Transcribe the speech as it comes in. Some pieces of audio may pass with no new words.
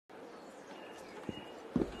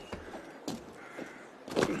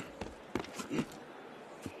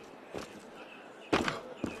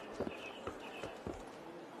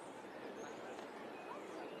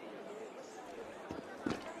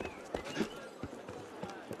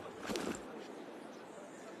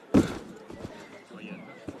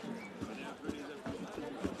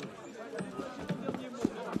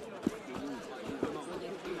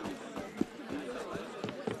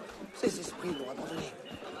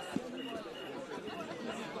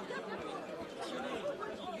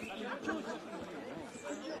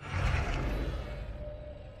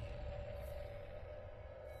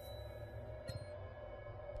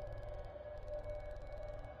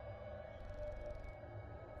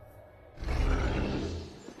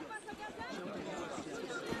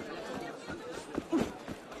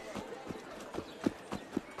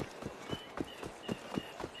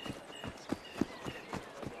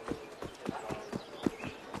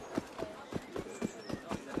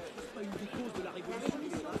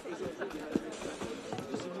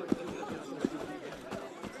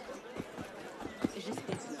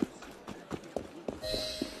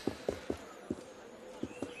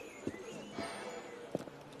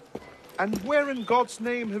And where in God's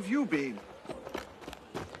name have you been?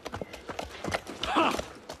 Ha!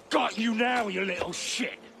 Got you now, you little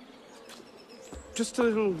shit! Just a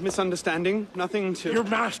little misunderstanding, nothing to... Your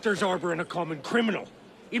master's harboring a common criminal.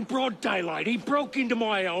 In broad daylight, he broke into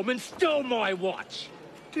my home and stole my watch.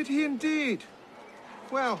 Did he indeed?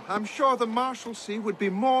 Well, I'm sure the Marshalsea would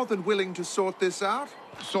be more than willing to sort this out.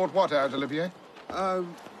 Sort what out, Olivier? A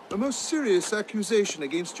most serious accusation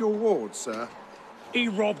against your ward, sir. He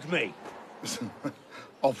robbed me.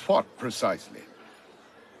 Of what, precisely?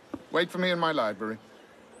 Wait for me in my library.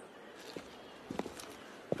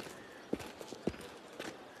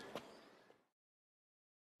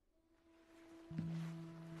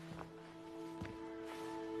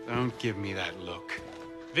 Don't give me that look.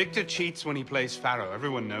 Victor cheats when he plays Pharaoh.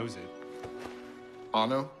 Everyone knows it.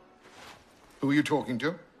 Arno? Who are you talking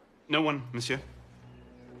to? No one, monsieur.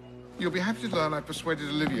 You'll be happy to learn I persuaded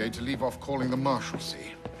Olivier to leave off calling the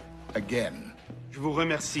Marshalsea. Again. Je vous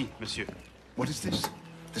remercie, monsieur. What is this?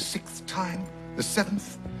 The 6th time? The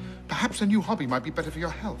 7th? Perhaps a new hobby might be better for your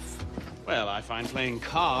health. Well, I find playing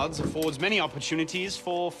cards affords many opportunities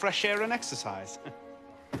for fresh air and exercise.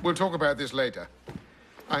 We'll talk about this later.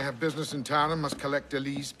 I have business in town and must collect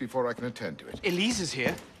Elise before I can attend to it. Elise is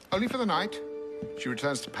here. Only for the night. She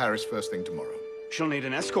returns to Paris first thing tomorrow. She'll need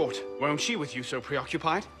an escort, won't she, with you so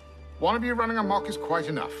preoccupied? One of you running amok is quite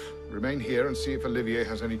enough. Remain here and see if Olivier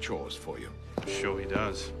has any chores for you. Sure he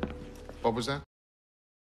does. What was that?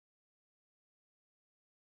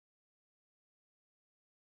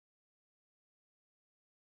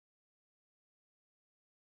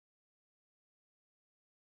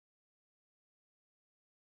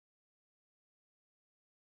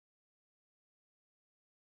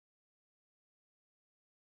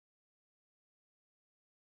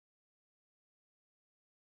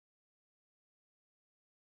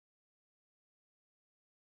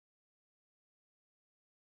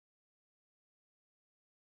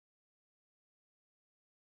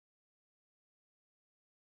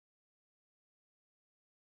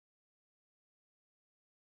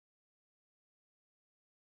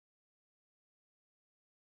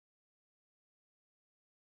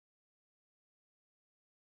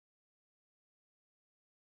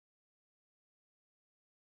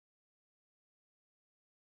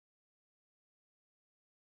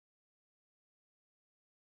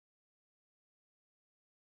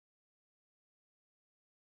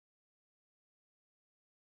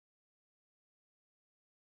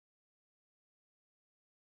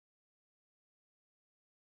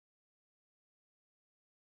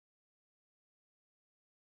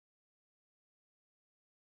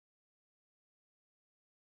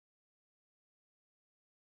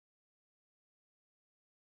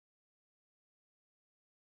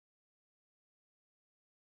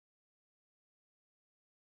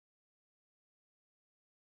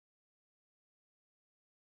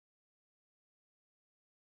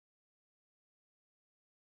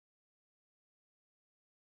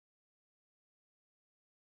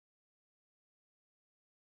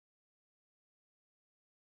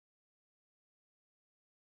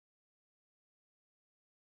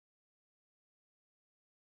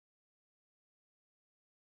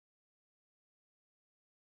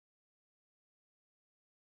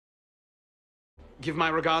 Give my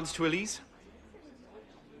regards to Elise.